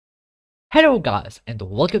Hello guys and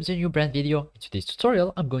welcome to a new brand video. In today's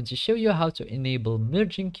tutorial I'm going to show you how to enable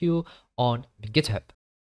merging queue on GitHub.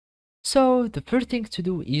 So the first thing to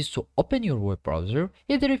do is to open your web browser,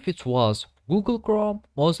 either if it was Google Chrome,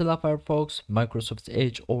 Mozilla Firefox, Microsoft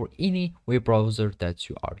Edge or any web browser that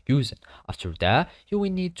you are using. After that you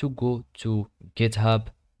will need to go to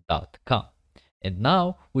github.com. And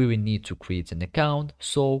now we will need to create an account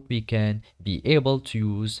so we can be able to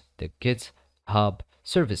use the GitHub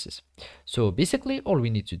services. So basically all we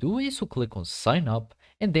need to do is to click on sign up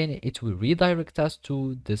and then it will redirect us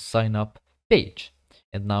to the sign up page.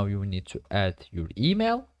 And now you will need to add your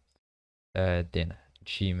email, then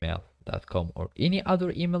gmail.com or any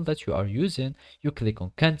other email that you are using. You click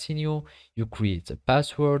on continue, you create a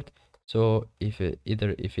password. So if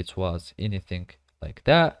it was anything like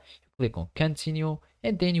that, you click on continue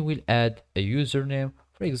and then you will add a username,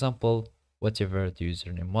 for example whatever the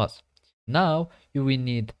username was. Now you will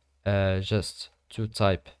need just to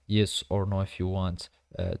type yes or no if you want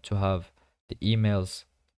to have the emails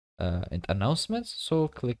and announcements. So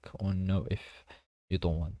click on no if you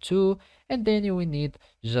don't want to, and then you will need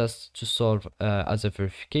just to solve as a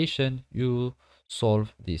verification, you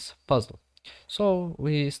solve this puzzle. So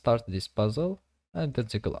we start this puzzle and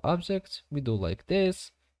identical objects, we do like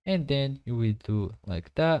this, and then you will do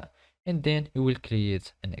like that, and then you will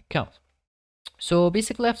create an account. So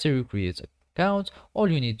basically after you create an account, all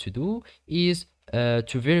you need to do is to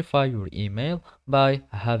verify your email by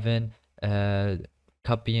having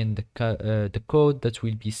copying the code that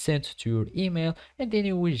will be sent to your email, and then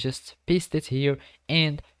you will just paste it here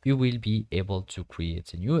and you will be able to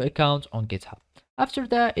create a new account on GitHub. After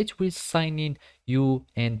that it will sign in you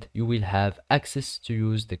and you will have access to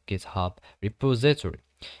use the GitHub repository.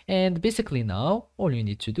 And basically now all you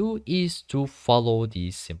need to do is to follow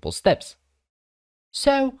these simple steps.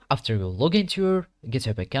 So after you log into your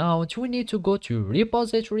GitHub account, you will need to go to your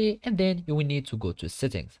repository and then you will need to go to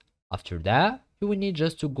settings. After that, you will need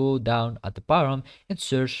just to go down at the bottom and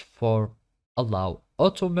search for allow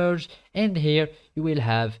auto merge, and here you will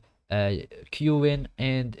have queuing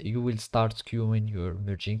and you will start queuing your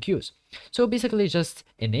merging queues. So basically just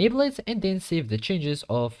enable it and then save the changes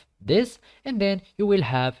of this, and then you will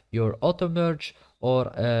have your auto merge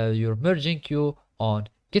or your merging queue on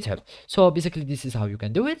GitHub. So basically this is how you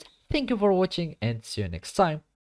can do it. Thank you for watching and see you next time.